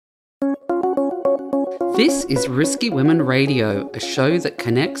This is Risky Women Radio, a show that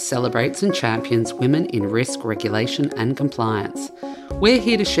connects, celebrates and champions women in risk, regulation and compliance. We're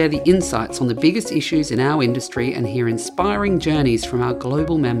here to share the insights on the biggest issues in our industry and hear inspiring journeys from our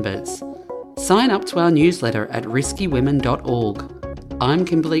global members. Sign up to our newsletter at riskywomen.org. I'm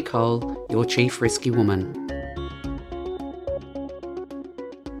Kimberly Cole, your Chief Risky Woman.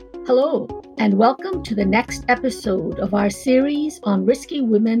 Hello, and welcome to the next episode of our series on Risky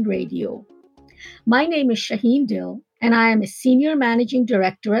Women Radio. My name is Shaheen Dill, and I am a Senior Managing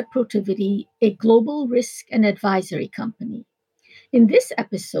Director at Protiviti, a global risk and advisory company. In this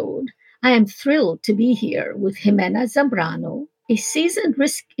episode, I am thrilled to be here with Jimena Zambrano, a seasoned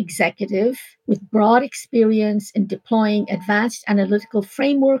risk executive with broad experience in deploying advanced analytical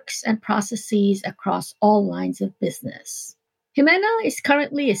frameworks and processes across all lines of business. Jimena is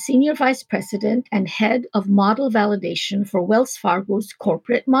currently a Senior Vice President and Head of Model Validation for Wells Fargo's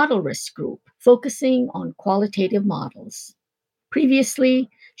Corporate Model Risk Group, focusing on qualitative models. Previously,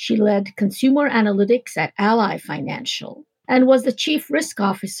 she led consumer analytics at Ally Financial and was the Chief Risk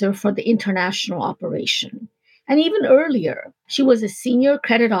Officer for the international operation. And even earlier, she was a Senior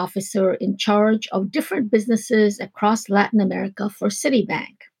Credit Officer in charge of different businesses across Latin America for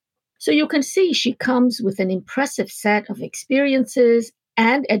Citibank. So you can see she comes with an impressive set of experiences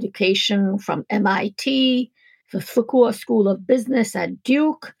and education from MIT, the Fuqua School of Business at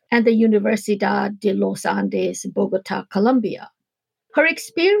Duke, and the Universidad de los Andes, Bogota, Colombia. Her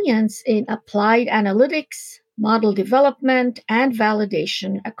experience in applied analytics, model development, and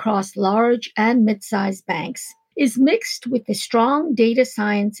validation across large and mid-sized banks is mixed with a strong data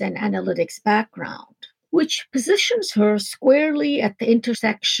science and analytics background, which positions her squarely at the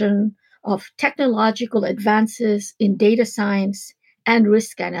intersection of technological advances in data science and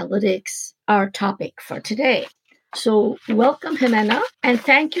risk analytics, our topic for today. So welcome, Jimena, and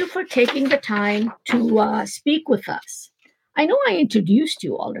thank you for taking the time to speak with us. I know I introduced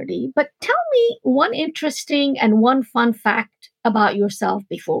you already, but tell me one interesting and one fun fact about yourself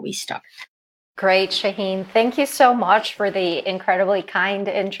before we start. Great, Shaheen. Thank you so much for the incredibly kind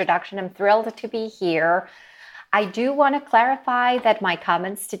introduction. I'm thrilled to be here. I do want to clarify that my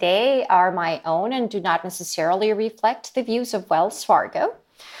comments today are my own and do not necessarily reflect the views of Wells Fargo.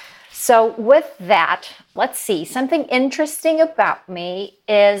 So with that, let's see. Something interesting about me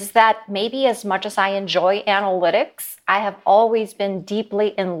is that maybe as much as I enjoy analytics, I have always been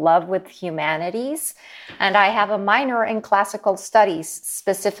deeply in love with humanities. And I have a minor in classical studies.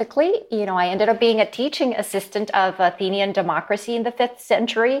 Specifically, I ended up being a teaching assistant of Athenian democracy in the 5th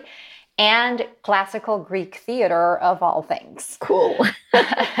century and classical Greek theater of all things. Cool.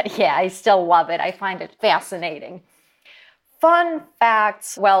 Yeah, I still love it. I find it fascinating. Fun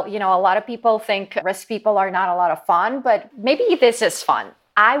facts. Well, a lot of people think risk people are not a lot of fun, but maybe this is fun.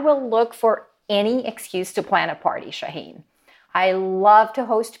 I will look for any excuse to plan a party, Shaheen. I love to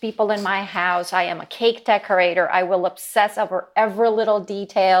host people in my house. I am a cake decorator. I will obsess over every little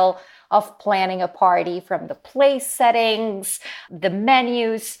detail of planning a party, from the place settings, the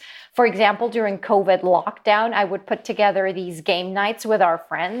menus. For example, during COVID lockdown, I would put together these game nights with our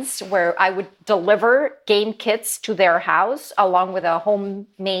friends where I would deliver game kits to their house along with a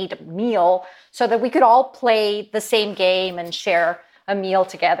homemade meal so that we could all play the same game and share a meal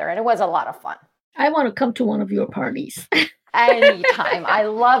together. And it was a lot of fun. I want to come to one of your parties. Anytime. I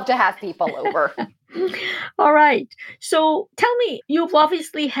love to have people over. All right. So tell me, you've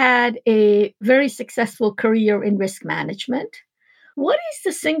obviously had a very successful career in risk management. What is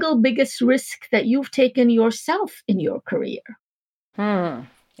the single biggest risk that you've taken yourself in your career?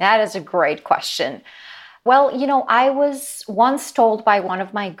 That is a great question. Well, I was once told by one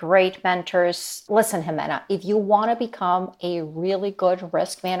of my great mentors, listen, Jimena, if you want to become a really good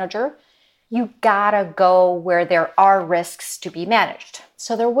risk manager, you gotta go where there are risks to be managed.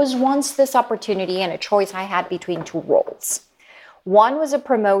 So there was once this opportunity and a choice I had between two roles. One was a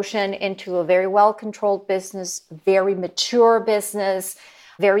promotion into a very well-controlled business, very mature business,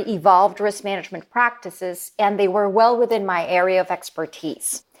 very evolved risk management practices, and they were well within my area of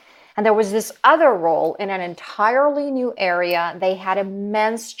expertise. And there was this other role in an entirely new area. They had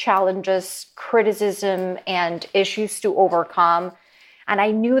immense challenges, criticism, and issues to overcome. And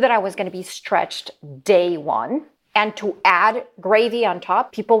I knew that I was going to be stretched day one. And to add gravy on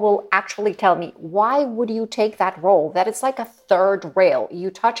top, people will actually tell me, why would you take that role? That is like a third rail.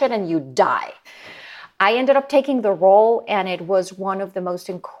 You touch it and you die. I ended up taking the role, and it was one of the most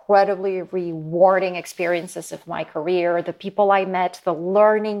incredibly rewarding experiences of my career. The people I met, the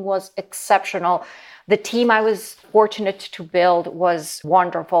learning was exceptional. The team I was fortunate to build was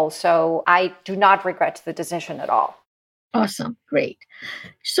wonderful. So I do not regret the decision at all. Awesome. Great.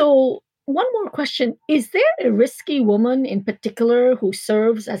 So one more question. Is there a risky woman in particular who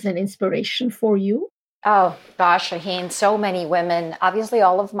serves as an inspiration for you? Oh, gosh, Shaheen, so many women. Obviously,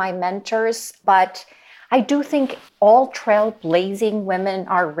 all of my mentors, but I do think all trailblazing women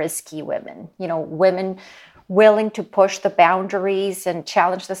are risky women. Women willing to push the boundaries and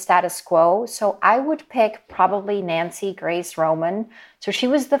challenge the status quo. So I would pick probably Nancy Grace Roman. So she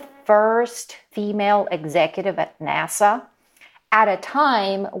was the first female executive at NASA at a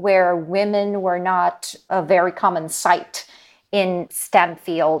time where women were not a very common sight in STEM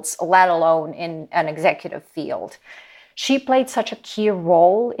fields, let alone in an executive field. She played such a key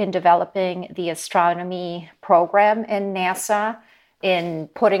role in developing the astronomy program in NASA, in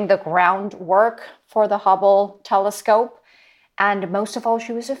putting the groundwork for the Hubble telescope. And most of all,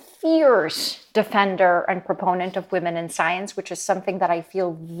 she was a fierce defender and proponent of women in science, which is something that I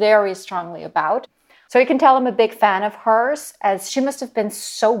feel very strongly about. So you can tell I'm a big fan of hers, as she must have been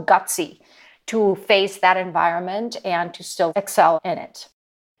so gutsy to face that environment and to still excel in it.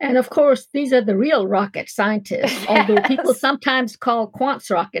 And of course, these are the real rocket scientists, Yes. Although people sometimes call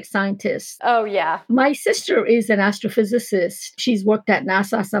quants rocket scientists. Oh, yeah. My sister is an astrophysicist. She's worked at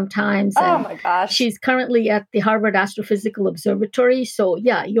NASA sometimes. Oh, my gosh. She's currently at the Harvard Astrophysical Observatory. So,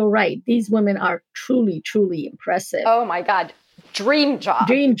 yeah, you're right. These women are truly, truly impressive. Oh, my God. Dream job.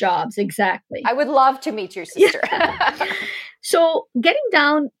 Dream jobs, exactly. I would love to meet your sister. So, getting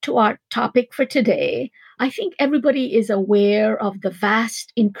down to our topic for today, I think everybody is aware of the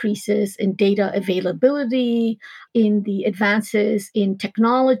vast increases in data availability, in the advances in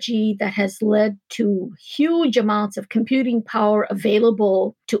technology that has led to huge amounts of computing power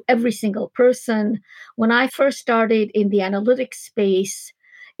available to every single person. When I first started in the analytics space,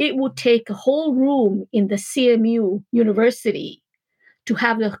 it would take a whole room in the CMU University to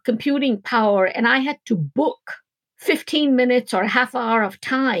have the computing power, and I had to book 15 minutes or a half hour of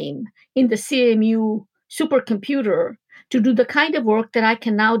time in the CMU supercomputer to do the kind of work that I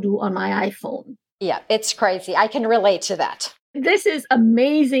can now do on my iPhone. Yeah, it's crazy. I can relate to that. This is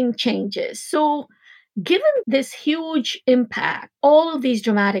amazing changes. So, given this huge impact, all of these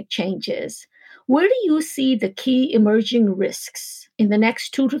dramatic changes, where do you see the key emerging risks in the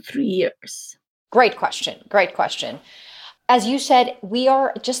next 2 to 3 years? Great question. Great question. As you said, we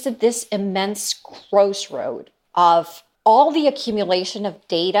are just at this immense crossroad of all the accumulation of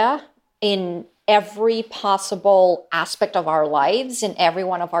data in every possible aspect of our lives, in every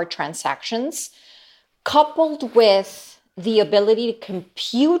one of our transactions, coupled with the ability to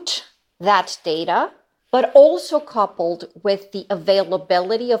compute that data, but also coupled with the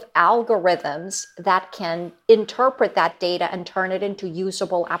availability of algorithms that can interpret that data and turn it into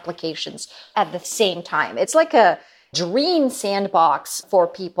usable applications at the same time. It's like a dream sandbox for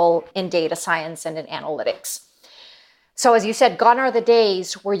people in data science and in analytics. So as you said, gone are the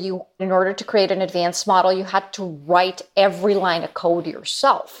days where you, in order to create an advanced model, you had to write every line of code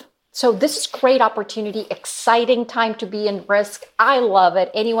yourself. So this is great opportunity, exciting time to be in risk. I love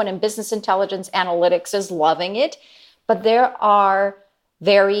it. Anyone in business intelligence analytics is loving it. But there are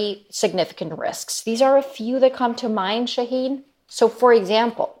very significant risks. These are a few that come to mind, Shaheen. So for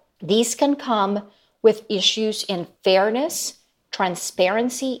example, these can come with issues in fairness,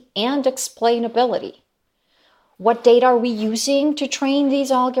 transparency, and explainability. What data are we using to train these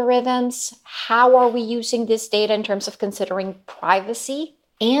algorithms? How are we using this data in terms of considering privacy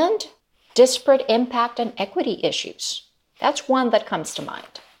and disparate impact and equity issues? That's one that comes to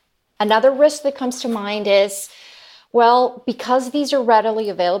mind. Another risk that comes to mind is, well, because these are readily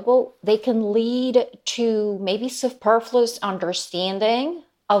available, they can lead to maybe superfluous understanding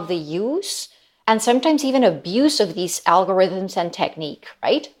of the use and sometimes even abuse of these algorithms and technique,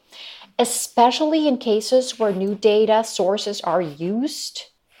 right? Especially in cases where new data sources are used.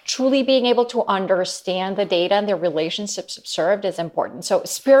 Truly being able to understand the data and the relationships observed is important. So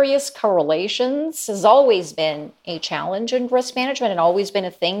spurious correlations has always been a challenge in risk management and always been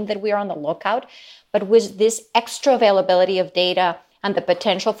a thing that we are on the lookout. But with this extra availability of data and the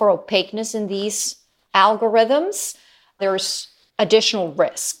potential for opaqueness in these algorithms, there's additional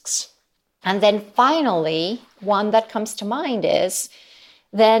risks. And then finally, one that comes to mind is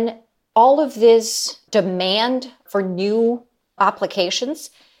then all of this demand for new applications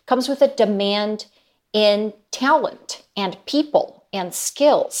comes with a demand in talent and people and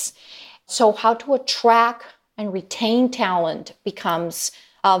skills. So how to attract and retain talent becomes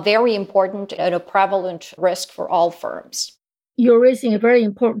very important and a prevalent risk for all firms. You're raising a very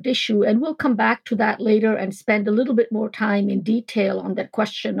important issue, and we'll come back to that later and spend a little bit more time in detail on that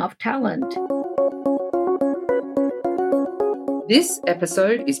question of talent. This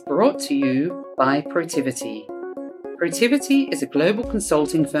episode is brought to you by Protiviti. Protiviti is a global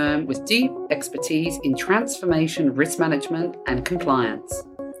consulting firm with deep expertise in transformation, risk management, and compliance.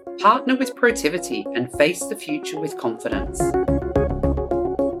 Partner with Protiviti and face the future with confidence.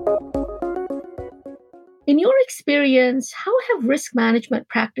 In your experience, how have risk management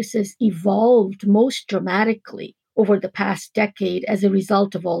practices evolved most dramatically over the past decade as a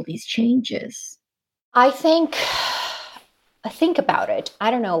result of all these changes? I think about it.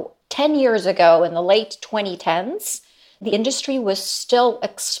 I don't know, 10 years ago in the late 2010s, the industry was still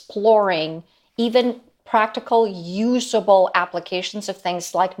exploring even practical, usable applications of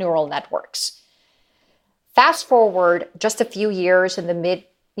things like neural networks. Fast forward just a few years in the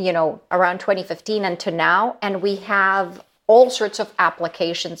around 2015 and to now, and we have all sorts of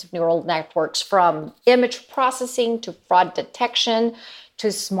applications of neural networks, from image processing to fraud detection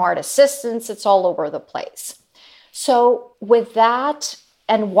to smart assistants. It's all over the place. So with that,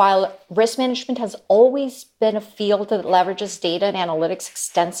 and while risk management has always been a field that leverages data and analytics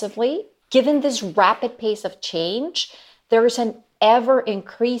extensively, given this rapid pace of change, there is an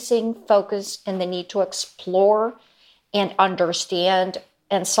ever-increasing focus in the need to explore and understand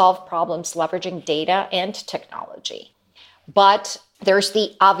and solve problems leveraging data and technology. But there's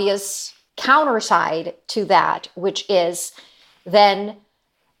the obvious counter side to that, which is then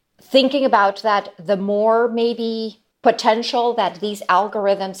thinking about that the more maybe potential that these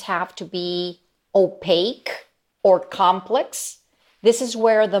algorithms have to be opaque or complex, this is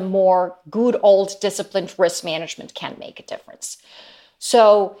where the more good old disciplined risk management can make a difference.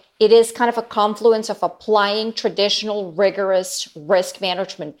 So it is kind of a confluence of applying traditional rigorous risk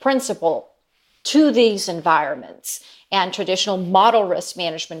management principle to these environments and traditional model risk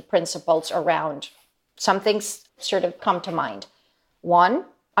management principles around some things sort of come to mind. One,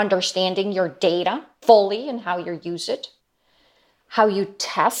 understanding your data fully and how you use it, how you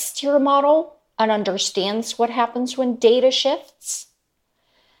test your model and understands what happens when data shifts.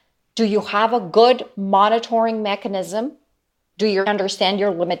 Do you have a good monitoring mechanism? Do you understand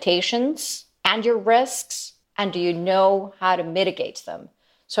your limitations and your risks? And do you know how to mitigate them?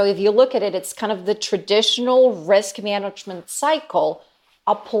 So if you look at it, it's kind of the traditional risk management cycle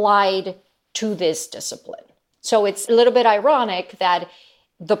applied to this discipline. So it's a little bit ironic that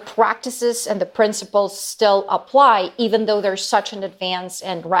the practices and the principles still apply, even though there's such an advance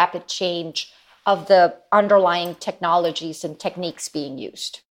and rapid change of the underlying technologies and techniques being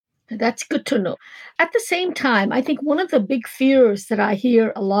used. That's good to know. At the same time, I think one of the big fears that I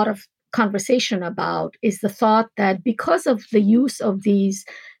hear a lot of conversation about is the thought that because of the use of these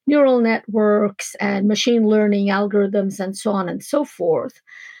neural networks and machine learning algorithms and so on and so forth,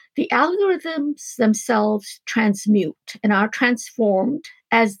 the algorithms themselves transmute and are transformed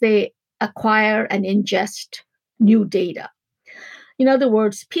as they acquire and ingest new data. In other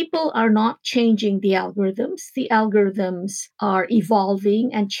words, people are not changing the algorithms are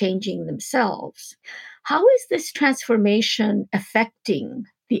evolving and changing themselves. How is this transformation affecting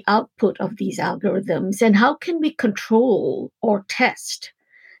the output of these algorithms, and how can we control or test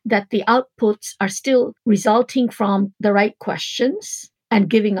that the outputs are still resulting from the right questions and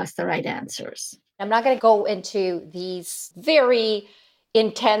giving us the right answers? I'm not going to go into these very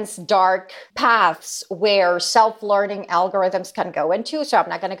intense, dark paths where self-learning algorithms can go into. So I'm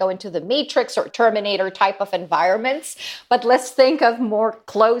not going to go into the Matrix or Terminator type of environments, but let's think of more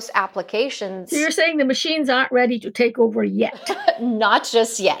close applications. So you're saying the machines aren't ready to take over yet? Not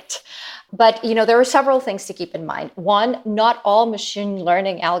just yet. But, there are several things to keep in mind. One, not all machine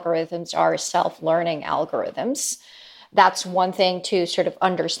learning algorithms are self-learning algorithms. That's one thing to sort of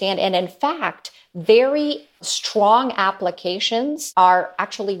understand. And in fact, very strong applications are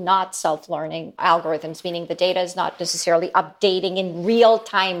actually not self-learning algorithms, meaning the data is not necessarily updating in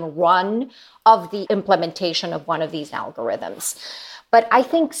real-time run of the implementation of one of these algorithms. But I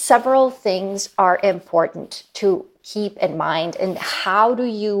think several things are important to keep in mind. And how do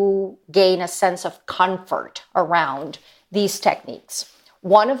you gain a sense of comfort around these techniques?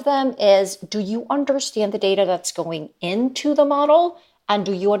 One of them is, do you understand the data that's going into the model? And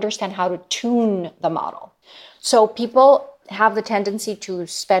do you understand how to tune the model? So people have the tendency to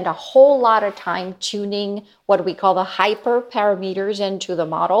spend a whole lot of time tuning what we call the hyperparameters into the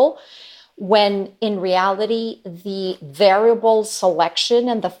model, when in reality, the variable selection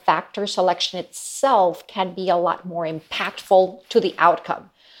and the factor selection itself can be a lot more impactful to the outcome.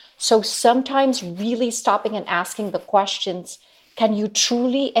 So sometimes really stopping and asking the questions, can you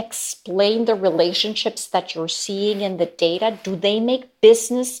truly explain the relationships that you're seeing in the data? Do they make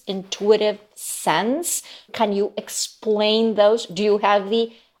business intuitive sense? Can you explain those? Do you have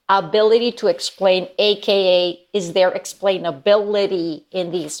the ability to explain, aka is there explainability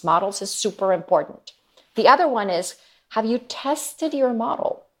in these models, is super important. The other one is Have you tested your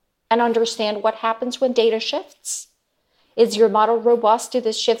model and understand what happens when data shifts? Is your model robust to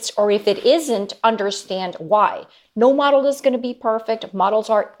the shifts? Or if it isn't, understand why. No model is going to be perfect. Models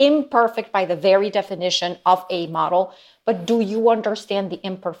are imperfect by the very definition of a model. But do you understand the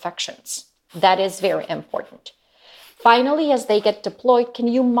imperfections? That is very important. Finally, as they get deployed, can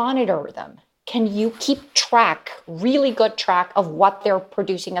you monitor them? Can you keep track, really good track of what they're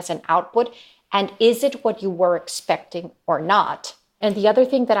producing as an output? And is it what you were expecting or not? And the other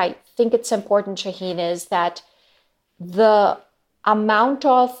thing that I think it's important, Shaheen, is that the amount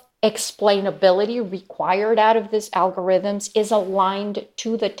of explainability required out of these algorithms is aligned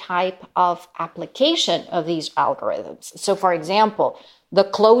to the type of application of these algorithms. So, for example, the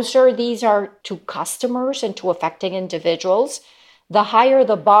closer these are to customers and to affecting individuals, the higher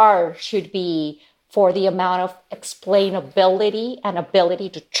the bar should be for the amount of explainability and ability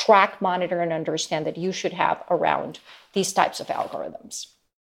to track, monitor, and understand that you should have around these types of algorithms.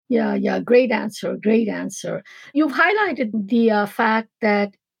 Yeah, great answer, great answer. You've highlighted the fact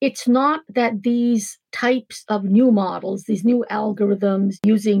that it's not that these types of new models, these new algorithms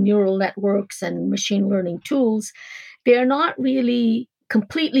using neural networks and machine learning tools, they're not really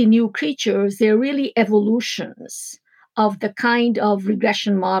completely new creatures. They're really evolutions of the kind of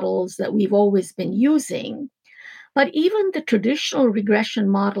regression models that we've always been using. But even the traditional regression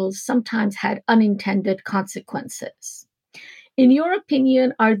models sometimes had unintended consequences. In your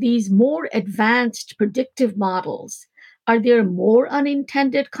opinion, are these more advanced predictive models? Are there more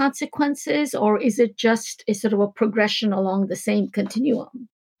unintended consequences, or is it just a sort of a progression along the same continuum?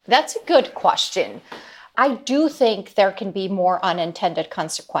 That's a good question. I do think there can be more unintended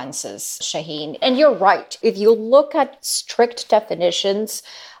consequences, Shaheen. And you're right. If you look at strict definitions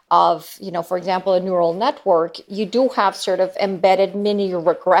of, for example, a neural network, you do have sort of embedded mini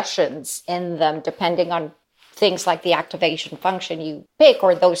regressions in them, depending on things like the activation function you pick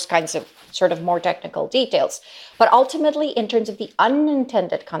or those kinds of sort of more technical details. But ultimately, in terms of the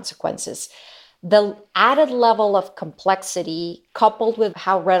unintended consequences, the added level of complexity coupled with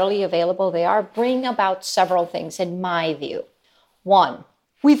how readily available they are bring about several things in my view. One,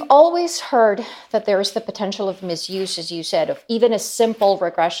 we've always heard that there is the potential of misuse, as you said, of even a simple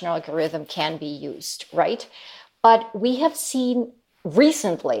regression algorithm can be used, right? But we have seen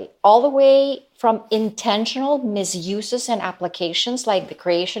recently, all the way from intentional misuses and applications like the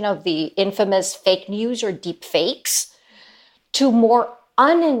creation of the infamous fake news or deep fakes, to more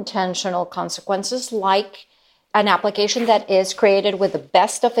unintentional consequences like an application that is created with the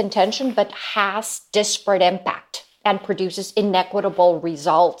best of intention but has disparate impact and produces inequitable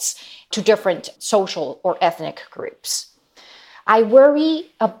results to different social or ethnic groups. I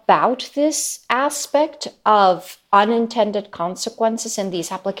worry about this aspect of unintended consequences in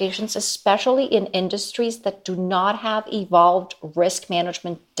these applications, especially in industries that do not have evolved risk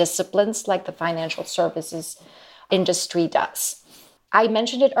management disciplines like the financial services industry does. I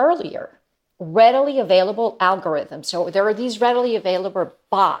mentioned it earlier, readily available algorithms. So there are these readily available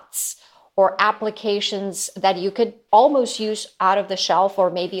bots or applications that you could almost use out of the shelf or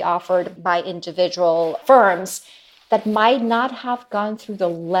maybe offered by individual firms that might not have gone through the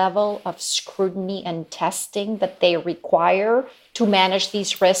level of scrutiny and testing that they require to manage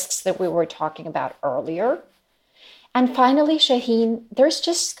these risks that we were talking about earlier. And finally, Shaheen, there's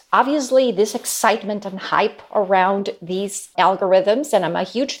just obviously this excitement and hype around these algorithms, and I'm a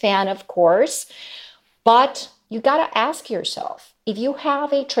huge fan, of course, but you got to ask yourself, if you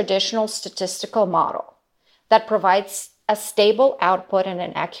have a traditional statistical model that provides a stable output and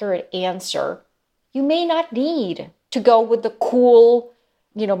an accurate answer, you may not need to go with the cool,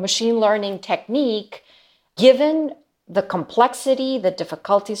 machine learning technique, given the complexity, the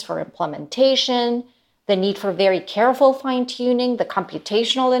difficulties for implementation, the need for very careful fine-tuning, the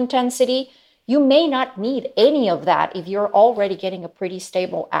computational intensity. You may not need any of that if you're already getting a pretty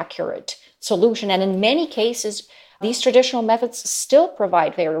stable, accurate solution. And in many cases, these traditional methods still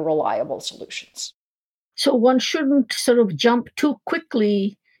provide very reliable solutions. So one shouldn't sort of jump too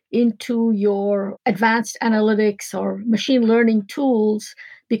quickly into your advanced analytics or machine learning tools,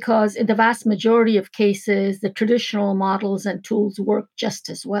 because in the vast majority of cases, the traditional models and tools work just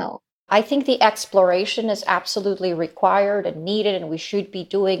as well. I think the exploration is absolutely required and needed, and we should be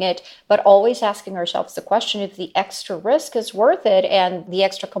doing it, but always asking ourselves the question if the extra risk is worth it and the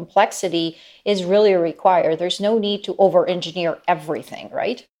extra complexity is really required. There's no need to over-engineer everything,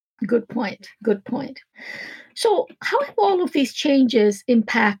 right? Good point. So how have all of these changes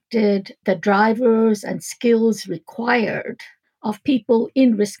impacted the drivers and skills required of people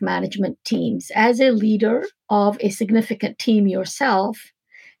in risk management teams? As a leader of a significant team yourself,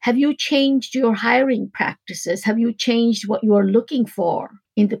 Have you changed your hiring practices? Have you changed what you are looking for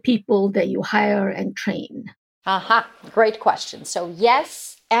in the people that you hire and train? Great question. So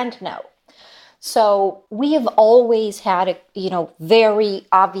yes and no. So we have always had, very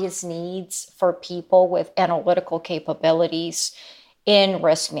obvious needs for people with analytical capabilities in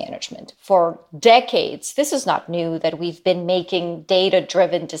risk management. For decades, this is not new that we've been making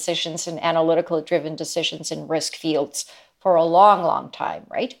data-driven decisions and analytical-driven decisions in risk fields for a long, long time,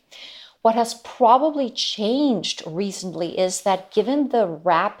 right? What has probably changed recently is that given the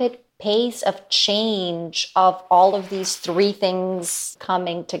rapid pace of change of all of these three things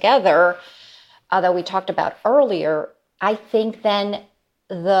coming together that we talked about earlier, I think then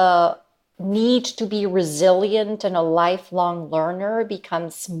the need to be resilient and a lifelong learner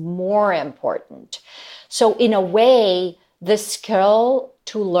becomes more important. So in a way, the skill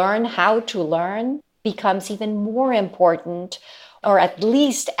to learn how to learn becomes even more important, or at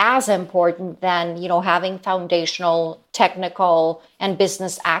least as important than, having foundational technical and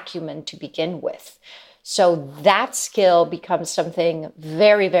business acumen to begin with. So that skill becomes something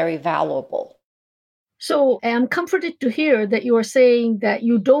very, very valuable. So I'm comforted to hear that you are saying that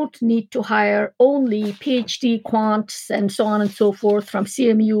you don't need to hire only PhD quants and so on and so forth from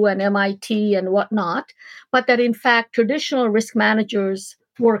CMU and MIT and whatnot, but that in fact traditional risk managers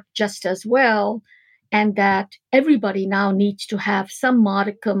work just as well, and that everybody now needs to have some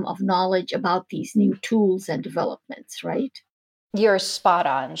modicum of knowledge about these new tools and developments, right? You're spot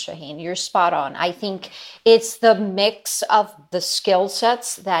on, Shaheen. You're spot on. I think it's the mix of the skill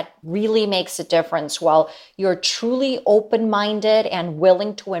sets that really makes a difference. While you're truly open-minded and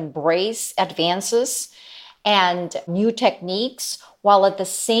willing to embrace advances and new techniques, while at the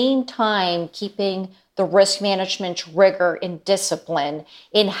same time keeping the risk management rigor and discipline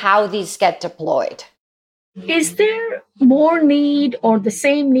in how these get deployed. Is there more need or the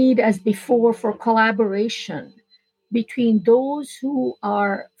same need as before for collaboration between those who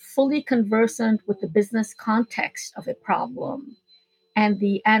are fully conversant with the business context of a problem and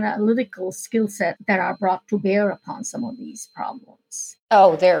the analytical skill set that are brought to bear upon some of these problems?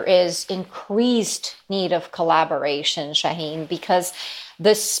 Oh, there is increased need of collaboration, Shaheen, because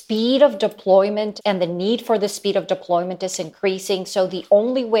the speed of deployment and the need for the speed of deployment is increasing. So the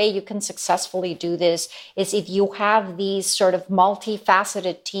only way you can successfully do this is if you have these sort of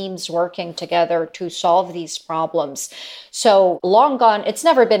multifaceted teams working together to solve these problems. So long gone, it's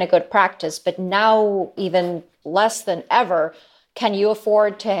never been a good practice, but now even less than ever, can you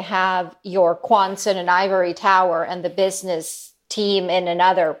afford to have your quants in an ivory tower and the business team in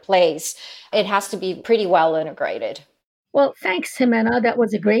another place? It has to be pretty well integrated. Well, thanks, Jimena. That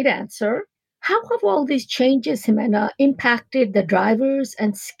was a great answer. How have all these changes, Jimena, impacted the drivers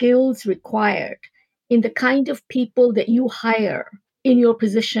and skills required in the kind of people that you hire in your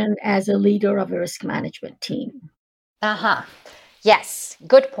position as a leader of a risk management team? Yes,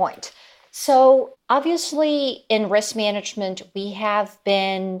 good point. So obviously in risk management, we have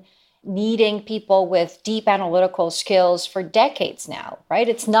been needing people with deep analytical skills for decades now, right?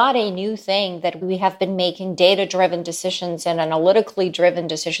 It's not a new thing that we have been making data-driven decisions and analytically driven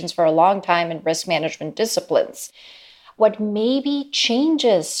decisions for a long time in risk management disciplines. What maybe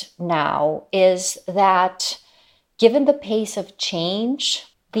changes now is that given the pace of change,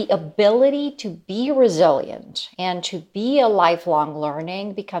 the ability to be resilient and to be a lifelong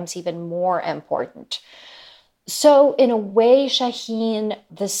learning becomes even more important. So in a way, Shaheen,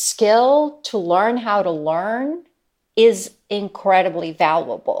 the skill to learn how to learn is incredibly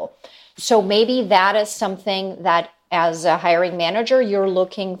valuable. So maybe that is something that as a hiring manager, you're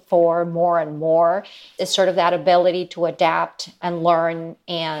looking for more and more, is sort of that ability to adapt and learn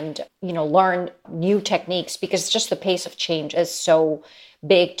and, learn new techniques, because just the pace of change is so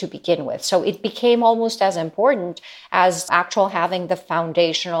big to begin with. So it became almost as important as actual having the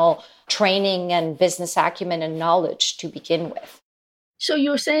foundational training and business acumen and knowledge to begin with. So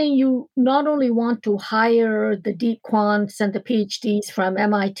you're saying you not only want to hire the deep quants and the PhDs from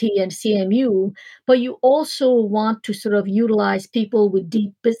MIT and CMU, but you also want to sort of utilize people with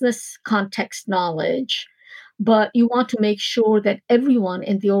deep business context knowledge, but you want to make sure that everyone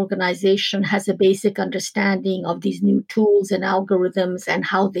in the organization has a basic understanding of these new tools and algorithms and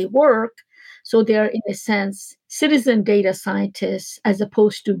how they work. So they're, in a sense, citizen data scientists as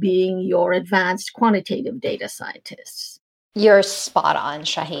opposed to being your advanced quantitative data scientists. You're spot on,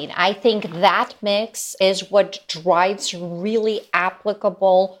 Shaheen. I think that mix is what drives really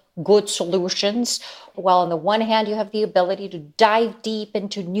applicable, good solutions. While on the one hand, you have the ability to dive deep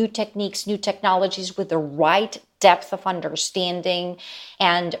into new techniques, new technologies with the right depth of understanding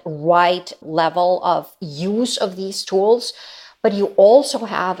and right level of use of these tools. but you also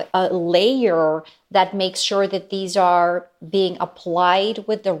have a layer that makes sure that these are being applied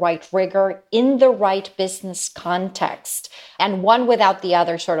with the right rigor in the right business context. And one without the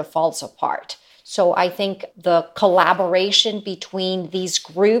other sort of falls apart. So I think the collaboration between these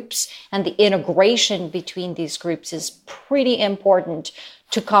groups and the integration between these groups is pretty important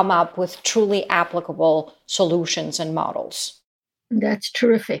to come up with truly applicable solutions and models. That's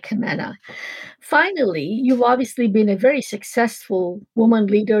terrific, Jimena. Finally, you've obviously been a very successful woman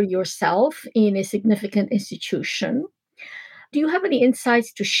leader yourself in a significant institution. Do you have any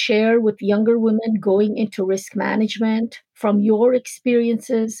insights to share with younger women going into risk management from your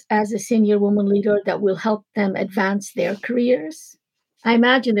experiences as a senior woman leader that will help them advance their careers? I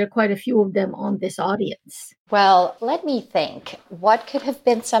imagine there are quite a few of them on this audience. Well, let me think. What could have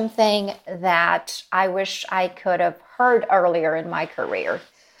been something that I wish I could have heard earlier in my career?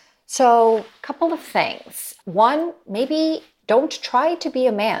 So, a couple of things. One, maybe don't try to be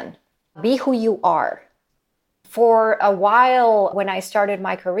a man. Be who you are. For a while, when I started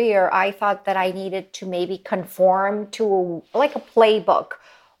my career, I thought that I needed to maybe conform to like a playbook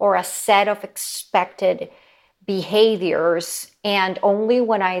or a set of expected behaviors. And only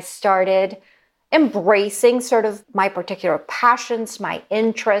when I started embracing sort of my particular passions, my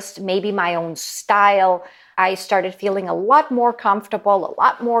interests, maybe my own style, I started feeling a lot more comfortable, a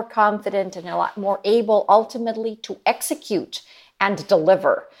lot more confident, and a lot more able ultimately to execute and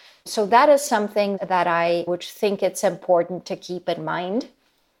deliver. So that is something that I would think it's important to keep in mind,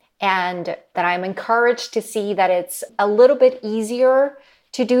 and that I'm encouraged to see that it's a little bit easier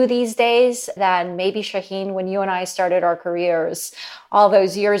to do these days than maybe, Shaheen, when you and I started our careers all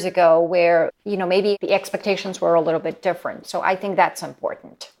those years ago, where, maybe the expectations were a little bit different. So I think that's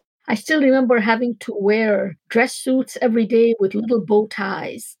important. I still remember having to wear dress suits every day with little bow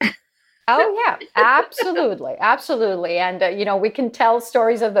ties. Oh, yeah, absolutely. Absolutely. And, we can tell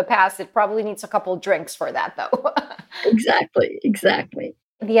stories of the past. It probably needs a couple drinks for that, though. Exactly.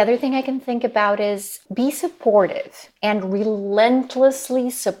 The other thing I can think about is be supportive and relentlessly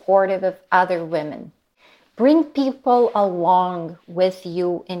supportive of other women. Bring people along with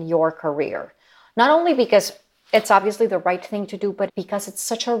you in your career. Not only because it's obviously the right thing to do, but because it's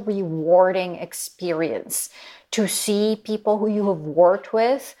such a rewarding experience to see people who you have worked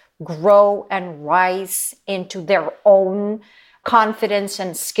with grow and rise into their own confidence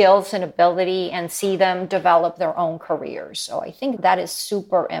and skills and ability, and see them develop their own careers. So I think that is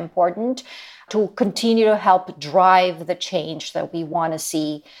super important to continue to help drive the change that we want to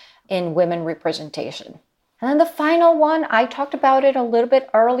see in women representation. And then the final one, I talked about it a little bit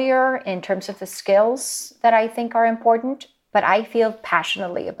earlier in terms of the skills that I think are important, but I feel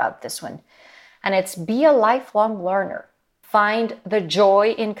passionately about this one. And it's be a lifelong learner. Find the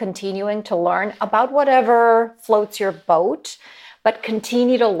joy in continuing to learn about whatever floats your boat, but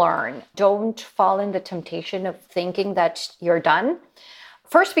continue to learn. Don't fall in the temptation of thinking that you're done.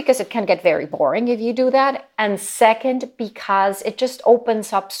 First, because it can get very boring if you do that. And second, because it just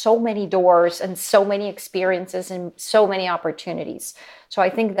opens up so many doors and so many experiences and so many opportunities. So I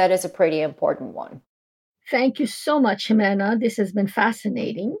think that is a pretty important one. Thank you so much, Jimena. This has been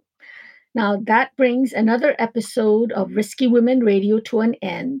fascinating. Now, that brings another episode of Risky Women Radio to an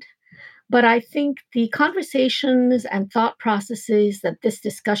end. But I think the conversations and thought processes that this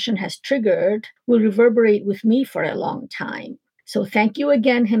discussion has triggered will reverberate with me for a long time. So thank you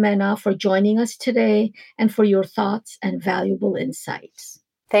again, Jimena, for joining us today and for your thoughts and valuable insights.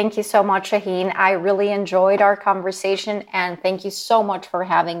 Thank you so much, Shaheen. I really enjoyed our conversation, and thank you so much for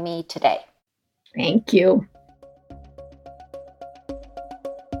having me today. Thank you.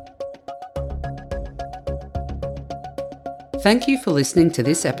 Thank you for listening to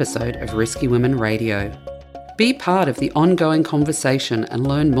this episode of Risky Women Radio. Be part of the ongoing conversation and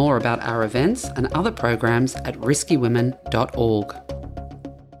learn more about our events and other programs at riskywomen.org.